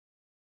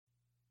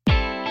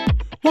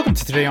Welcome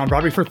to Today on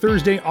Broadway for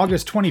Thursday,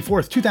 August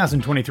 24th,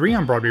 2023.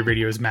 On Broadway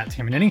Radio's Matt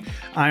Tamanini.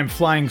 I'm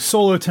flying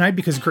solo tonight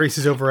because Grace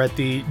is over at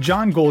the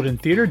John Golden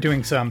Theater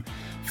doing some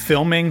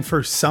filming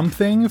for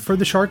something for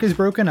The Shark is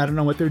Broken. I don't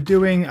know what they're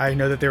doing. I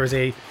know that there was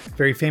a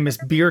very famous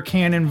beer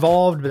can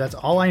involved, but that's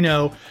all I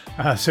know.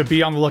 So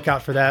be on the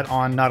lookout for that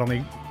on not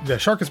only The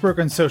Shark is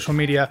Broken social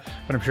media,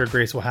 but I'm sure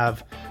Grace will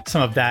have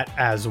some of that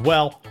as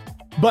well.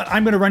 But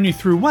I'm going to run you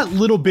through what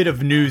little bit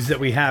of news that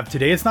we have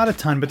today. It's not a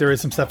ton, but there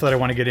is some stuff that I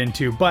want to get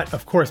into. But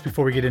of course,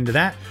 before we get into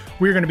that,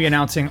 we're going to be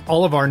announcing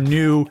all of our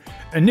new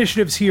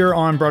initiatives here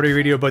on Broadway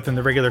Radio, both in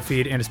the regular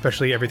feed and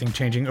especially everything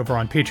changing over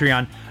on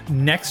Patreon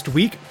next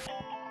week.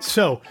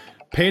 So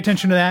pay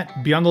attention to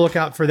that. Be on the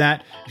lookout for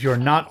that. If you're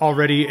not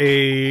already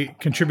a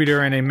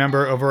contributor and a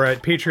member over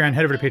at Patreon,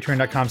 head over to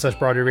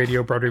patreon.com/Broadway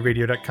Radio,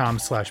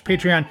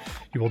 broadwayradio.com/Patreon.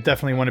 You will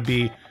definitely want to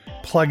be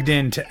plugged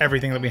into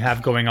everything that we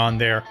have going on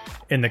there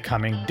in the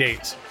coming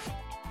days.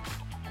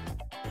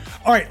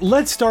 All right,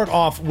 let's start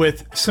off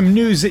with some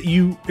news that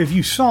if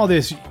you saw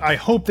this, I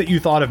hope that you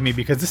thought of me,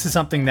 because this is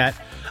something that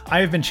I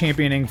have been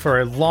championing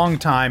for a long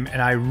time,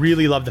 and I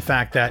really love the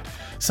fact that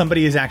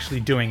somebody is actually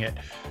doing it.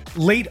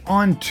 Late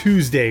on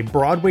Tuesday,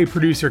 Broadway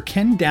producer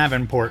Ken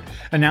Davenport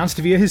announced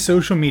via his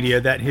social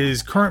media that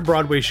his current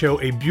Broadway show,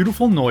 A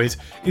Beautiful Noise,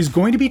 is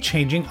going to be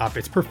changing up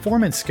its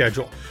performance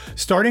schedule.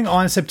 Starting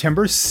on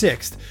September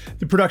 6th,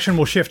 the production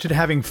will shift to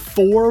having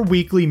 4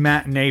 weekly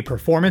matinee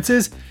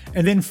performances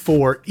and then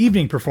 4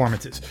 evening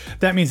performances.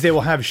 That means they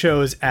will have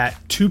shows at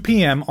 2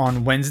 p.m.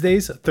 on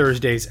Wednesdays,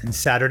 Thursdays, and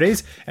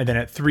Saturdays, and then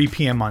at 3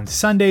 p.m. on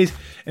Sundays,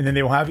 and then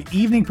they will have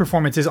evening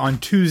performances on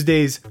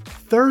Tuesdays,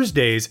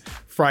 Thursdays,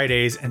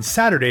 Fridays, and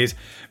Saturdays,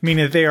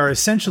 meaning that they are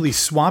essentially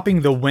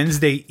swapping the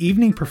Wednesday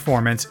evening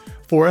performance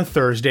for a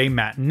Thursday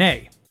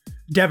matinee.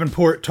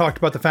 Davenport talked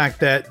about the fact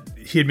that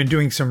he had been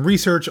doing some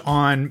research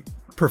on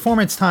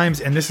performance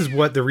times, and this is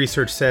what the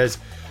research says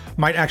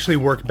might actually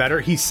work better.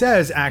 He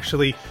says,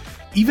 actually,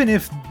 even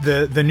if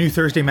the new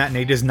Thursday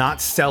matinee does not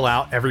sell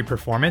out every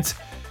performance,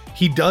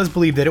 he does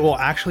believe that it will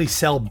actually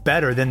sell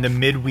better than the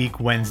midweek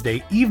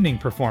Wednesday evening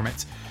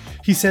performance.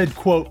 He said,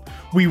 quote,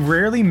 "We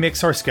rarely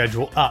mix our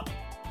schedule up.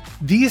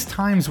 These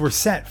times were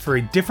set for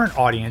a different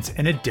audience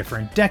in a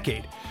different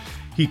decade."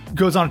 He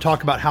goes on to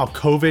talk about how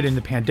COVID and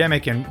the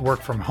pandemic and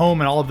work from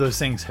home and all of those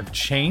things have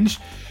changed.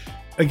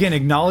 Again,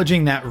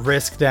 acknowledging that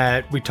risk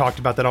that we talked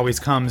about that always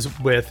comes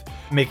with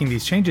making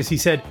these changes. He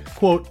said,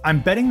 quote,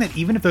 "I'm betting that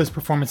even if those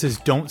performances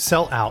don't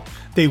sell out,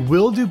 they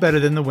will do better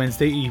than the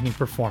Wednesday evening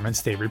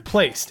performance they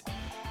replaced."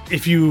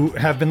 If you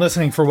have been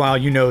listening for a while,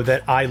 you know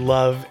that I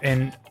love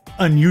an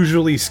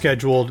unusually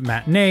scheduled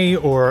matinee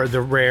or the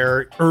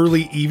rare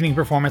early evening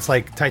performance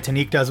like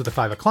Titanic does with the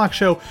 5 o'clock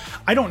show.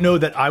 I don't know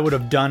that I would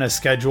have done a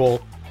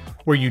schedule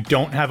where you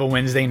don't have a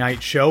Wednesday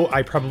night show.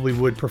 I probably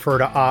would prefer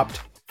to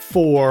opt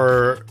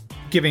for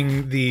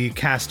giving the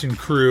cast and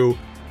crew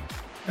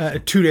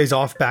 2 days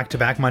off back to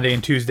back, Monday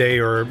and Tuesday,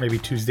 or maybe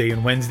Tuesday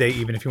and Wednesday,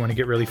 even if you want to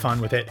get really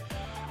fun with it.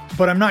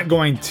 But I'm not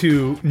going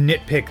to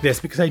nitpick this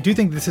because I do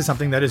think this is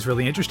something that is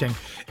really interesting.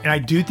 And I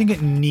do think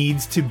it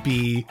needs to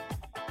be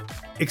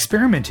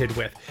experimented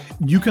with.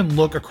 You can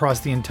look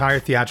across the entire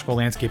theatrical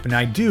landscape, and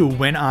I do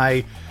when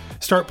I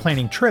start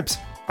planning trips.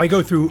 I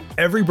go through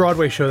every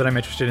Broadway show that I'm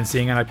interested in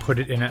seeing, and I put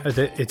it in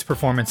its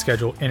performance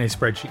schedule in a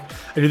spreadsheet.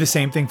 I do the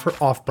same thing for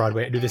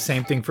off-Broadway. I do the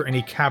same thing for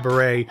any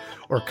cabaret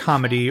or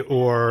comedy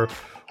or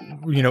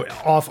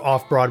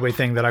off-Broadway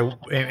thing that I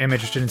am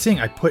interested in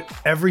seeing. I put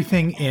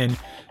everything in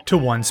to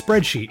one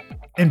spreadsheet,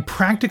 and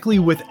practically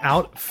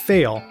without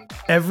fail,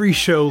 every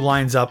show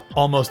lines up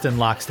almost in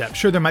lockstep.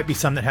 Sure, there might be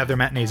some that have their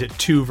matinees at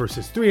 2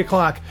 versus 3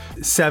 o'clock,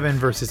 7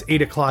 versus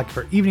 8 o'clock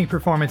for evening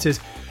performances.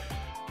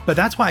 But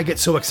that's why I get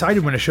so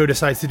excited when a show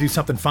decides to do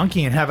something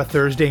funky and have a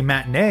Thursday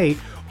matinee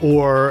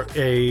or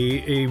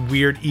a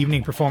weird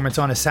evening performance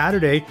on a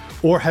Saturday,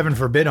 or heaven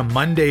forbid, a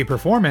Monday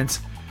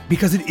performance,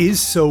 because it is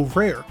so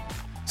rare.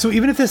 So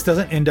even if this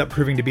doesn't end up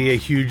proving to be a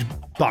huge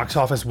box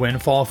office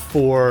windfall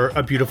for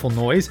A Beautiful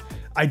Noise,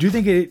 I do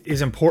think it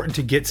is important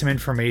to get some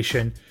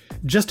information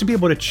just to be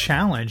able to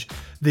challenge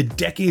the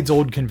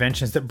decades-old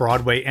conventions that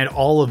Broadway and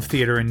all of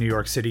theater in New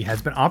York City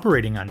has been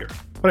operating under.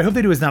 What I hope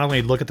they do is not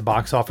only look at the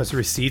box office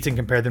receipts and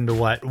compare them to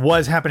what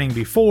was happening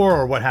before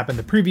or what happened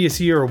the previous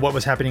year or what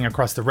was happening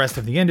across the rest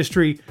of the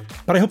industry,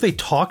 but I hope they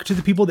talk to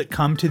the people that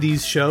come to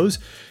these shows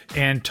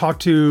and talk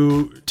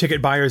to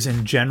ticket buyers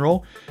in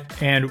general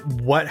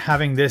and what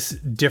having this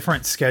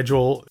different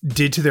schedule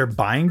did to their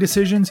buying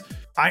decisions.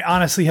 I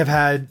honestly have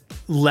had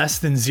less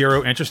than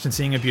zero interest in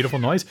seeing A Beautiful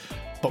Noise,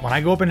 but when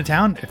I go up into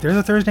town, if there's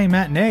a Thursday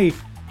matinee,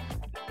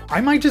 I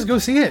might just go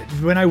see it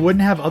when I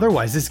wouldn't have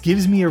otherwise. This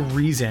gives me a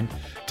reason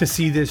to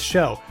see this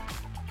show.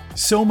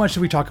 So much that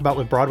we talk about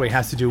with Broadway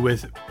has to do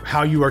with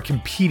how you are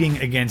competing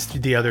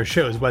against the other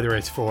shows, whether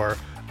it's for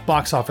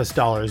box office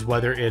dollars,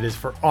 whether it is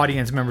for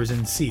audience members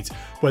in seats,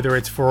 whether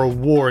it's for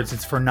awards,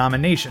 it's for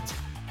nominations.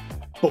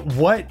 But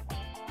what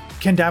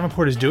Ken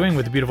Davenport is doing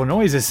with A Beautiful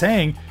Noise is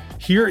saying,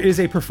 here is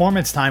a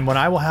performance time when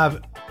I will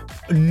have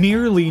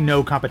nearly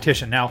no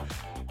competition. Now,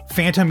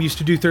 Phantom used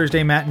to do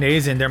Thursday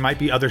matinees, and there might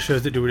be other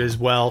shows that do it as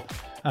well.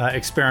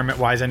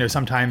 Experiment-wise, I know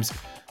sometimes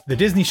the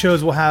Disney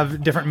shows will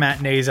have different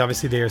matinees.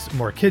 Obviously, they're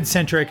more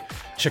kid-centric.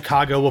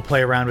 Chicago will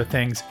play around with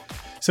things.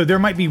 So there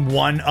might be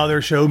one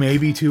other show,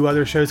 maybe two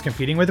other shows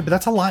competing with it, but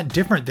that's a lot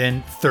different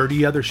than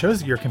 30 other shows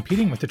that you're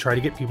competing with to try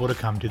to get people to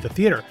come to the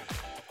theater.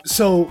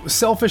 So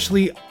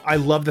selfishly, I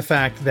love the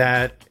fact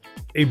that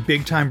a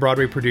big-time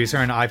Broadway producer,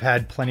 and I've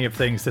had plenty of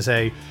things to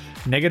say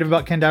negative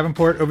about Ken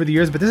Davenport over the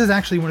years, but this is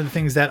actually one of the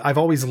things that I've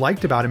always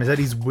liked about him, is that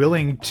he's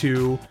willing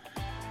to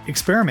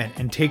experiment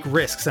and take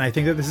risks. And I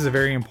think that this is a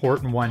very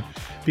important one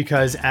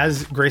because,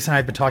 as Grace and I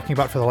have been talking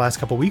about for the last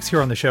couple of weeks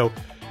here on the show,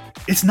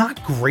 it's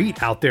not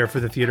great out there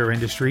for the theater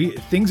industry.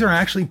 Things are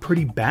actually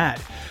pretty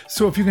bad.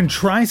 So if you can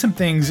try some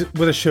things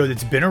with a show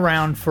that's been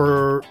around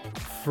for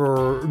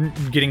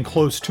getting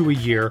close to a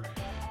year,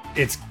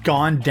 it's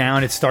gone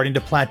down, it's starting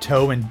to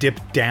plateau and dip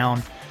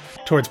down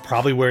towards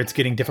probably where it's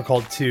getting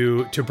difficult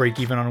to break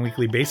even on a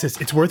weekly basis,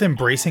 it's worth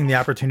embracing the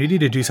opportunity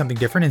to do something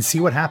different and see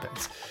what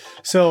happens.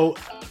 So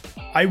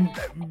I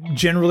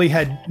generally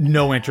had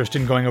no interest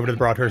in going over to the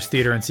Broadhurst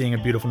Theater and seeing A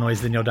Beautiful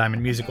Noise, the Neil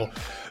Diamond musical.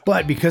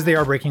 But because they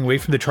are breaking away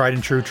from the tried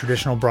and true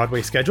traditional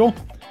Broadway schedule,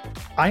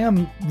 I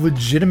am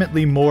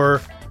legitimately more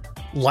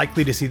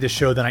likely to see this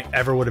show than I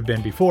ever would have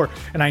been before.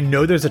 And I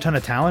know there's a ton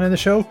of talent in the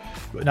show,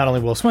 not only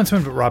Will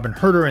Swinson, but Robin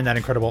Herder and that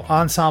incredible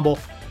ensemble.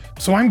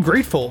 So I'm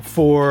grateful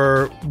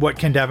for what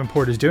Ken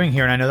Davenport is doing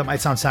here. And I know that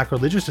might sound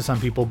sacrilegious to some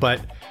people, but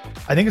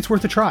I think it's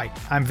worth a try.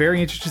 I'm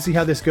very interested to see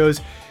how this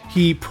goes.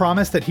 He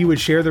promised that he would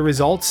share the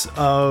results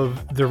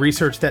of the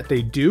research that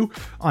they do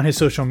on his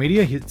social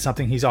media. It's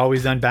something he's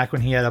always done back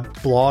when he had a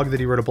blog that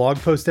he wrote a blog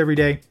post every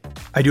day.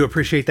 I do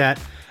appreciate that.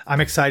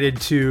 I'm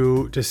excited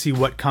to see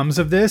what comes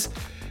of this.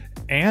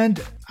 And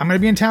I'm going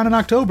to be in town in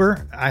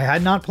October. I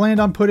had not planned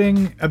on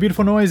putting A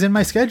Beautiful Noise in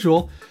my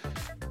schedule,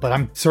 but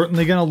I'm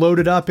certainly going to load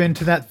it up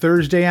into that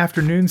Thursday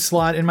afternoon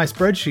slot in my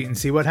spreadsheet and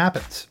see what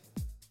happens.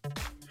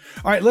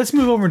 All right, let's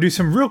move over and do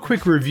some real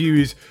quick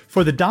reviews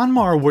for the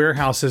Donmar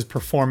Warehouse's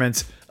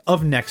performance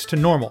of Next to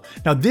Normal.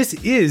 Now, this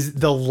is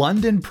the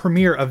London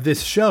premiere of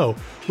this show,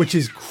 which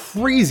is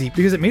crazy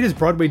because it made its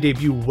Broadway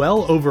debut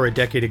well over a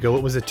decade ago.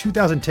 It was a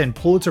 2010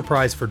 Pulitzer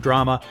Prize for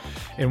Drama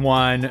and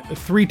won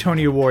 3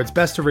 Tony Awards,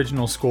 Best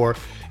Original Score.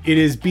 It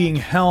is being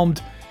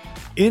helmed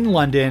in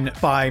London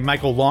by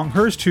Michael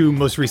Longhurst, who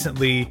most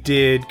recently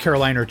did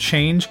Caroline or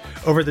Change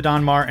over at the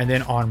Donmar, and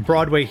then on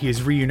Broadway he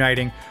is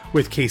reuniting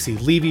with Casey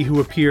Levy, who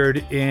appeared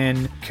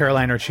in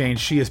Caroline or Change.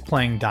 She is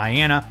playing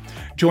Diana.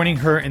 Joining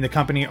her in the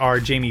company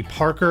are Jamie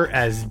Parker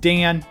as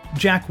Dan,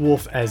 Jack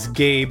Wolf as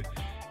Gabe,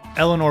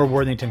 Eleanor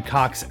Worthington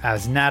Cox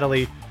as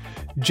Natalie,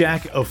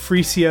 Jack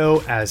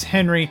Ofricio as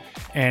Henry,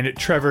 and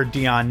Trevor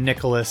Dion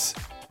Nicholas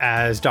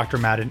as Dr.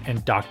 Madden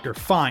and Dr.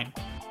 Fine.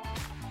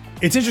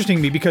 It's interesting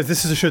to me because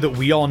this is a show that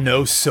we all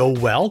know so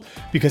well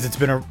because it's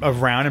been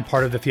around and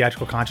part of the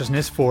theatrical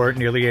consciousness for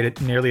nearly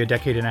a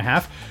decade and a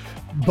half.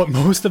 But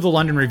most of the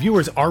London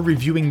reviewers are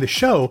reviewing the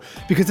show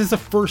because it's the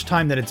first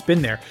time that it's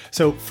been there.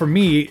 So for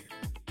me,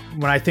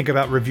 when I think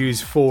about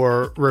reviews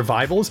for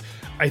revivals,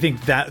 I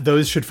think that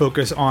those should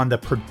focus on the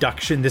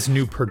production, this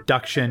new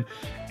production,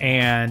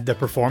 and the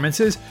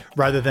performances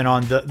rather than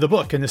on the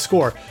book and the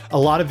score. A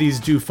lot of these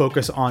do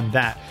focus on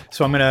that.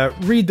 So I'm going to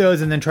read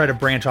those and then try to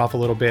branch off a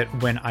little bit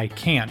when I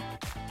can.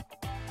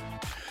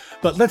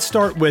 But let's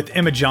start with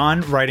Emma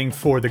John writing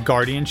for The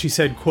Guardian. She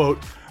said, quote,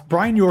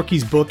 Brian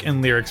Yorkie's book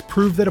and lyrics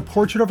prove that a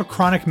portrait of a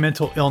chronic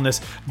mental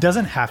illness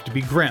doesn't have to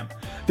be grim.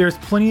 There's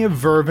plenty of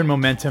verve and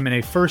momentum in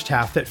a first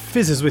half that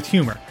fizzes with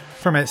humor,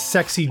 from a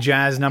sexy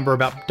jazz number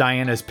about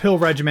Diana's pill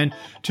regimen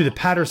to the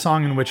patter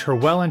song in which her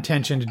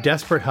well-intentioned,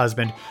 desperate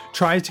husband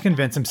tries to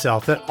convince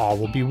himself that all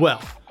will be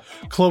well.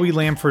 Chloe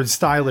Lamford's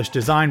stylish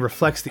design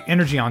reflects the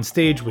energy on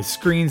stage with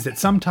screens that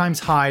sometimes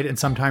hide and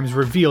sometimes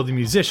reveal the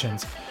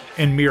musicians,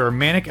 and mirror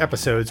manic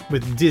episodes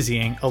with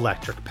dizzying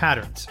electric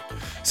patterns.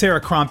 Sarah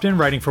Crompton,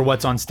 writing for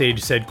What's on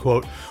Stage, said,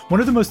 quote, one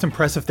of the most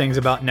impressive things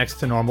about Next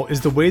to Normal is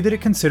the way that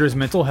it considers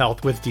mental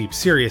health with deep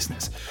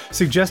seriousness,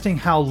 suggesting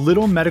how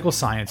little medical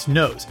science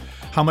knows,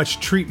 how much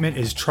treatment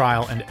is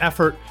trial and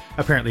effort,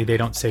 apparently they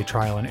don't say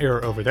trial and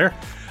error over there,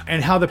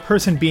 and how the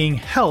person being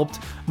helped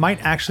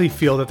might actually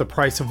feel that the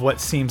price of what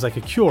seems like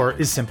a cure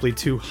is simply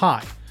too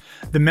high.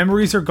 The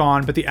memories are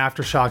gone, but the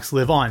aftershocks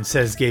live on,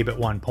 says Gabe at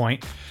one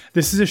point.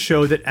 This is a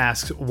show that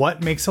asks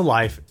what makes a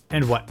life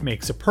and what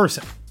makes a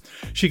person.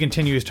 She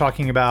continues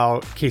talking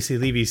about Casey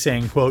Levy,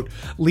 saying, quote,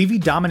 Levy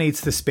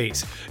dominates the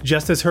space,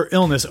 just as her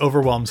illness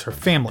overwhelms her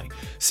family,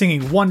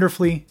 singing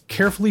wonderfully,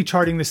 carefully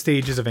charting the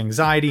stages of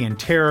anxiety and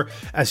terror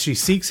as she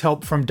seeks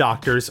help from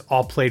doctors,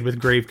 all played with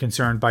grave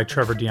concern by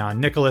Trevor Dion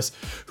Nicholas,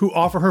 who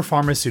offer her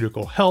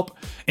pharmaceutical help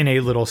in a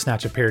little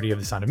snatch of parody of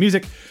The Sound of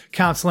Music,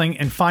 counseling,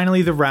 and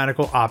finally the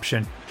radical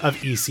option of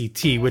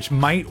ECT, which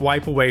might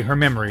wipe away her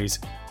memories,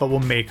 but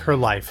will make her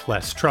life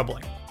less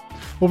troubling.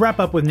 We'll wrap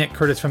up with Nick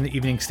Curtis from the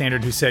Evening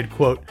Standard, who said,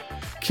 quote,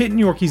 Kit and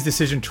Yorkie's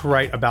decision to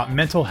write about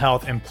mental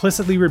health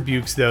implicitly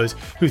rebukes those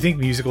who think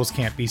musicals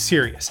can't be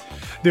serious.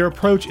 Their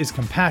approach is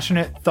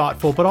compassionate,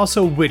 thoughtful, but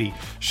also witty,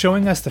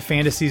 showing us the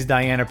fantasies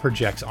Diana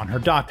projects on her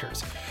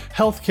doctors.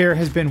 Healthcare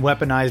has been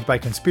weaponized by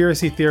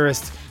conspiracy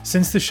theorists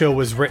since the show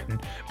was written,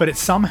 but it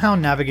somehow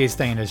navigates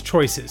Diana's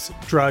choices,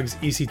 drugs,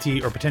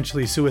 ECT, or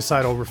potentially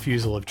suicidal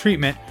refusal of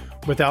treatment,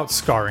 without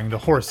scarring the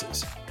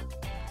horses.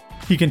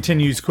 He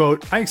continues,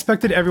 quote, I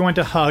expected everyone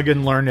to hug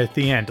and learn at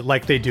the end,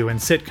 like they do in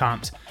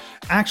sitcoms.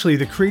 Actually,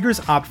 the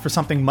creators opt for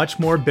something much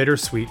more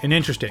bittersweet and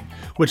interesting,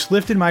 which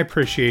lifted my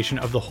appreciation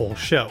of the whole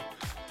show.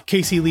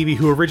 Casey Levy,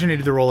 who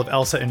originated the role of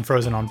Elsa in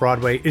Frozen on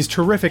Broadway, is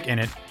terrific in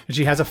it, and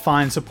she has a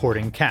fine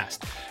supporting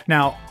cast.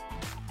 Now,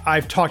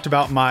 I've talked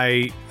about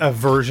my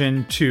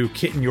aversion to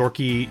Kit and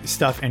Yorkie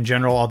stuff in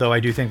general, although I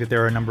do think that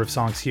there are a number of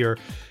songs here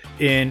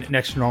in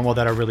Next to Normal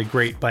that are really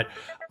great, but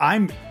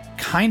I'm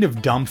kind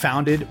of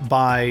dumbfounded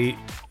by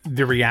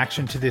the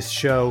reaction to this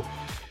show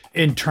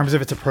in terms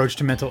of its approach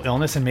to mental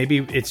illness, and maybe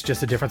it's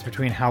just a difference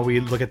between how we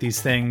look at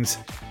these things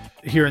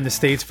here in the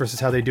States versus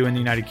how they do in the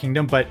United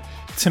Kingdom. But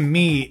to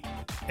me,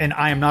 and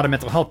I am not a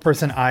mental health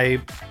person,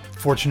 I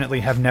fortunately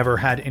have never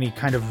had any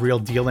kind of real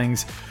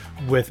dealings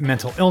with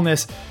mental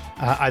illness,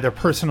 either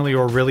personally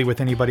or really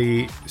with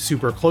anybody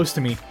super close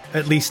to me,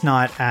 at least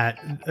not at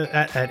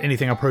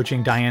anything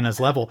approaching Diana's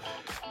level.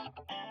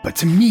 But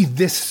to me,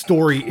 this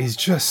story is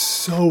just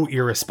so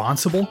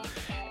irresponsible,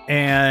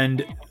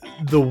 and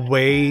the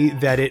way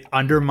that it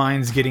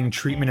undermines getting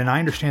treatment, and I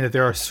understand that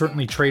there are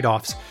certainly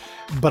trade-offs,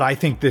 but I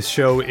think this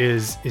show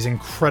is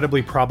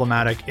incredibly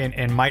problematic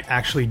and might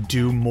actually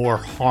do more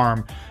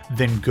harm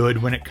than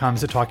good when it comes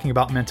to talking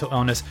about mental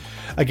illness.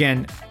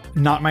 Again,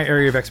 not my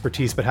area of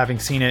expertise, but having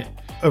seen it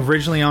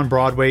originally on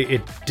Broadway,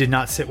 it did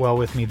not sit well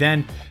with me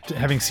then.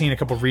 Having seen a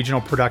couple of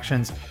regional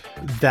productions,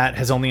 that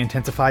has only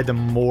intensified the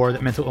more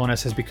that mental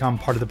illness has become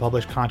part of the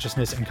public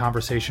consciousness and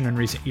conversation in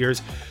recent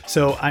years.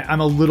 So I'm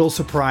a little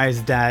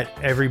surprised that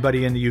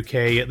everybody in the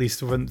UK, at least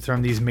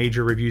from these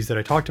major reviews that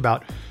I talked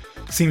about,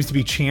 seems to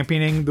be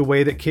championing the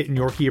way that Kit and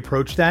Yorkie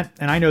approach that.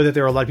 And I know that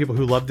there are a lot of people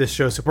who love this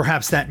show, so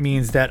perhaps that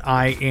means that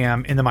I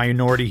am in the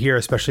minority here,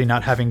 especially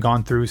not having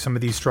gone through some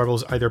of these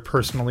struggles either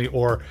personally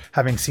or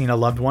having seen a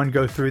loved one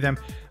go through them.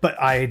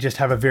 But I just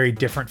have a very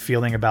different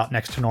feeling about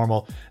Next to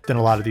Normal than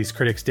a lot of these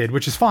critics did,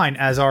 which is fine.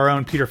 As our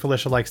own Peter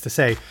Felicia likes to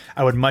say,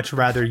 I would much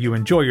rather you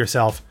enjoy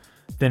yourself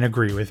than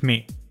agree with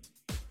me.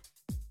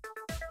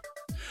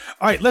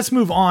 All right, let's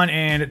move on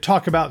and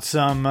talk about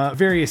some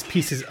various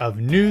pieces of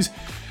news.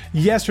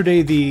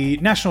 Yesterday, the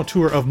national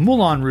tour of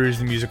Moulin Rouge,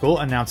 the musical,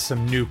 announced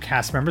some new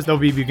cast members. They'll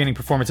be beginning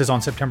performances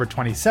on September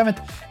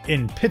 27th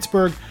in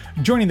Pittsburgh.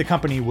 Joining the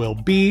company will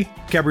be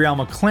Gabrielle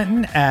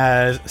McClinton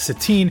as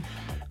Satine,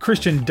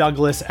 Christian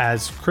Douglas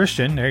as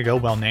Christian, there you go,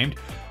 well named,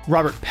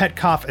 Robert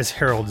Petkoff as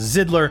Harold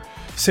Zidler,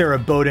 Sarah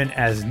Bowden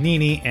as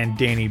Nini, and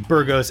Danny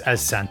Burgos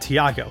as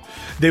Santiago.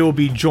 They will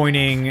be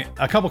joining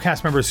a couple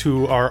cast members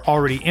who are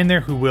already in there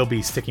who will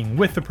be sticking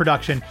with the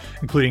production,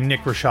 including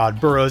Nick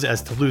Rashad Burroughs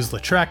as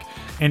Toulouse-Lautrec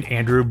and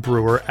Andrew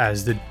Brewer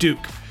as the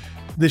Duke.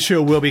 The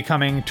show will be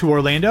coming to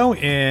Orlando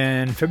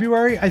in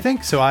February, I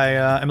think, so I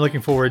am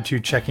looking forward to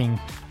checking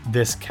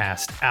this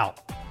cast out.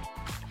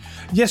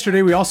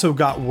 Yesterday, we also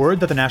got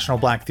word that the National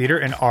Black Theatre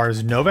and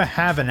Ars Nova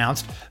have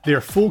announced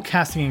their full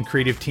casting and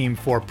creative team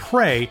for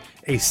Prey,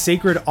 a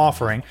Sacred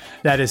Offering,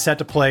 that is set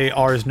to play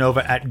Ars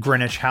Nova at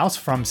Greenwich House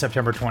from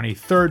September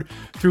 23rd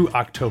through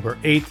October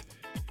 8th.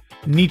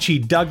 Nietzsche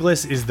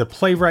Douglas is the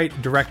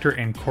playwright, director,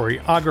 and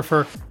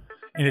choreographer,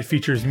 and it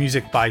features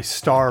music by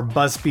Star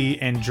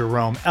Busby and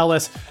Jerome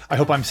Ellis. I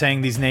hope I'm saying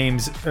these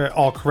names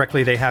all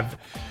correctly. They have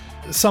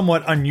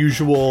somewhat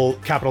unusual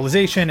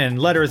capitalization and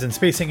letters and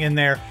spacing in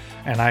there,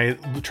 and I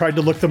tried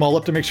to look them all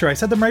up to make sure I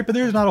said them right, but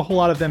there's not a whole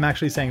lot of them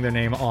actually saying their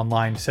name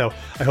online, so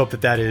I hope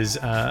that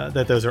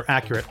that those are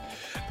accurate.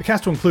 The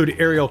cast will include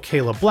Ariel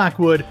Kayla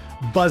Blackwood,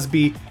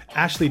 Busby,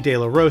 Ashley De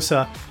La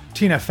Rosa,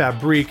 Tina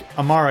Fabrique,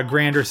 Amara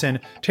Granderson,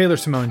 Taylor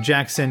Simone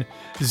Jackson,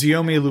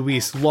 Ziomi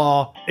Louise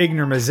Law,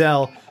 Ignar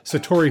Mazel,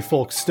 Satori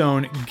Folk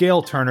Stone,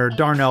 Gail Turner,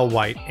 Darnell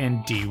White,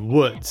 and Dee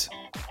Woods.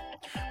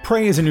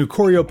 Prey is a new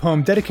choreo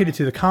poem dedicated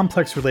to the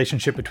complex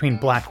relationship between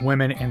Black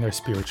women and their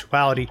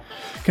spirituality.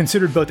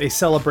 Considered both a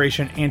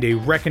celebration and a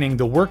reckoning,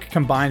 the work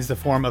combines the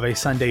form of a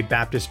Sunday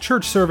Baptist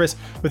church service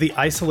with the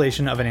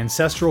isolation of an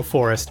ancestral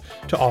forest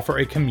to offer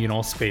a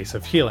communal space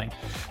of healing.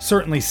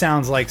 Certainly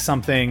sounds like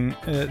something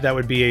that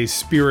would be a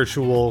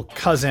spiritual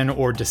cousin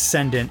or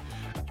descendant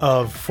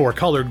of Four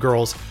Colored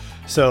Girls.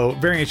 So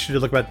very interested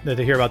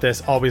to hear about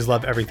this. Always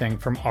love everything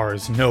from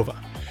Ars Nova.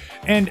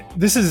 And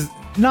this is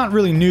not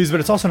really news, but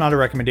it's also not a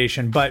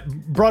recommendation, but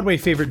Broadway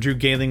favorite Drew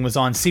Gehling was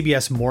on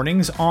CBS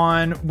Mornings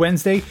on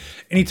Wednesday,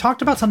 and he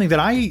talked about something that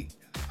I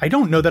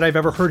don't know that I've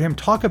ever heard him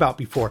talk about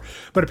before,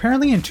 but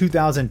apparently in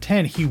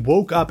 2010, he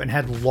woke up and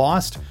had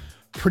lost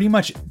pretty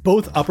much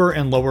both upper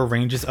and lower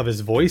ranges of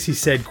his voice. He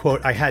said,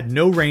 quote, "I had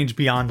no range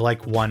beyond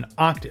like 1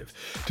 octave.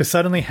 To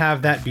suddenly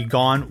have that be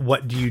gone,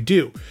 what do you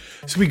do?"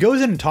 So he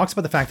goes in and talks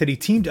about the fact that he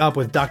teamed up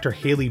with Dr.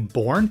 Haley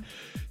Bourne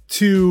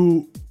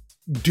to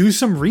do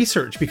some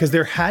research, because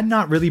there had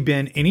not really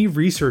been any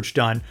research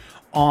done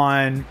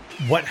on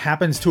what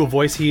happens to a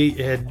voice. He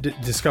had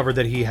discovered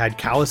that he had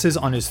calluses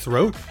on his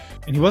throat,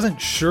 and he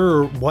wasn't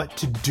sure what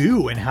to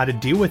do and how to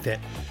deal with it.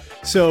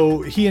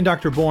 So he and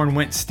Dr. Bourne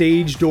went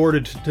stage door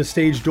to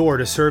stage door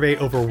to survey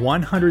over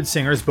 100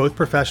 singers, both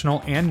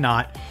professional and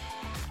not,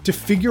 to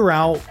figure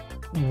out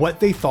what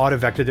they thought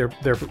affected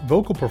their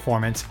vocal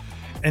performance.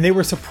 And they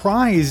were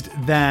surprised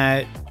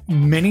that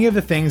many of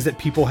the things that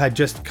people had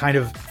just kind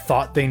of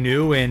thought they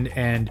knew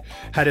and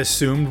had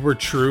assumed were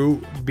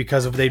true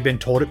because of they'd been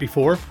told it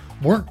before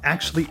weren't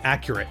actually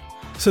accurate.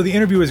 So the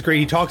interview was great.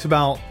 He talks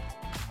about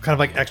kind of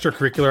like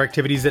extracurricular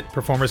activities that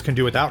performers can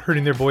do without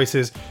hurting their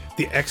voices,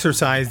 the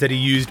exercise that he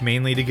used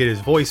mainly to get his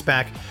voice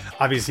back.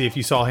 Obviously, if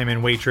you saw him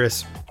in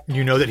Waitress,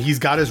 you know that he's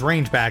got his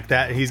range back,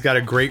 that he's got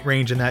a great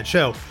range in that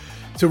show.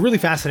 So really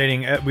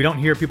fascinating. We don't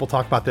hear people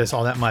talk about this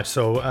all that much.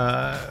 So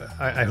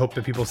I hope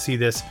that people see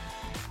this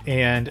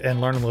and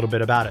learn a little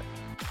bit about it.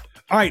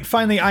 All right,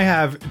 finally, I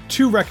have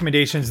 2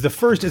 recommendations. The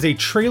first is a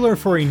trailer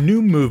for a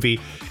new movie.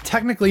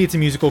 Technically, it's a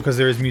musical because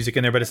there is music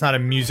in there, but it's not a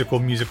musical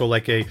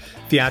like a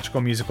theatrical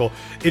musical.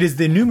 It is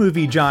the new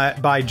movie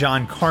by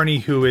John Carney,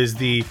 who is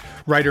the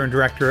writer and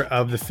director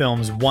of the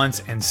films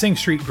Once and Sing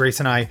Street. Grace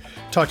and I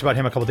talked about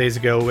him a couple days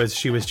ago as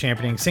she was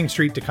championing Sing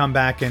Street to come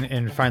back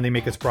and finally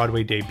make its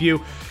Broadway debut.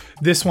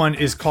 This one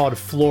is called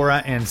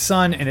Flora and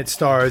Son, and it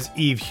stars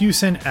Eve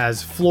Hewson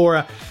as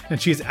Flora, and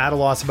she is at a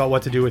loss about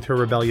what to do with her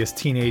rebellious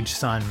teenage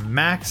son,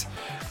 Max.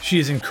 She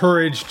is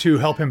encouraged to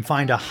help him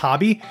find a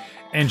hobby,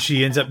 and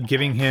she ends up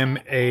giving him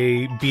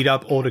a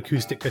beat-up old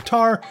acoustic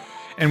guitar.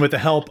 And with the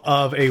help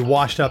of a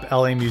washed-up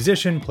LA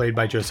musician played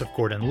by Joseph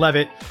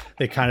Gordon-Levitt,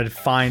 they kind of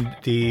find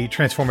the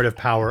transformative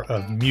power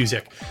of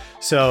music.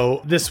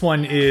 So this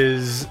one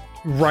is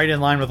right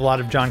in line with a lot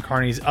of John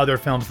Carney's other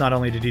films. Not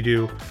only did he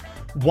do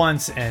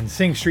Once and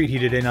Sing Street, he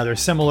did another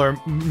similar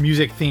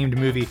music-themed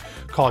movie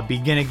called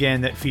Begin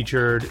Again that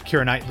featured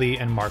Keira Knightley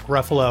and Mark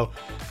Ruffalo.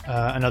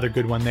 Another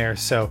good one there,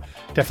 so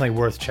definitely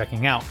worth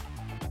checking out.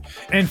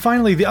 And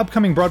finally, the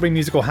upcoming Broadway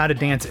musical How to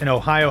Dance in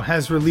Ohio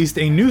has released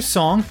a new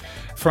song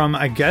from,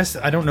 I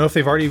don't know if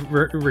they've already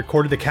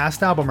recorded the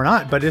cast album or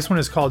not, but this one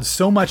is called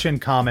So Much in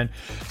Common.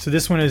 So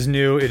this one is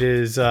new. It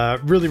is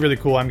really, really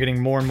cool. I'm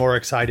getting more and more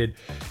excited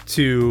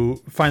to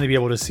finally be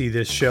able to see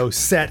this show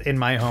set in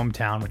my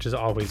hometown, which is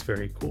always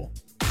very cool.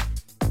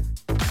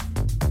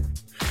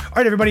 All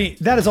right, everybody,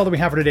 that is all that we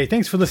have for today.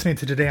 Thanks for listening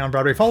to Today on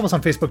Broadway. Follow us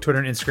on Facebook, Twitter,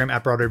 and Instagram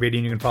at Broadway Radio,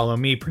 and you can follow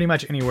me pretty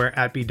much anywhere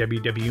at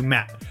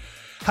BWWMatt.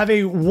 Have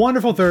a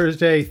wonderful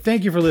Thursday.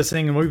 Thank you for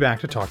listening, and we'll be back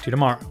to talk to you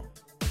tomorrow.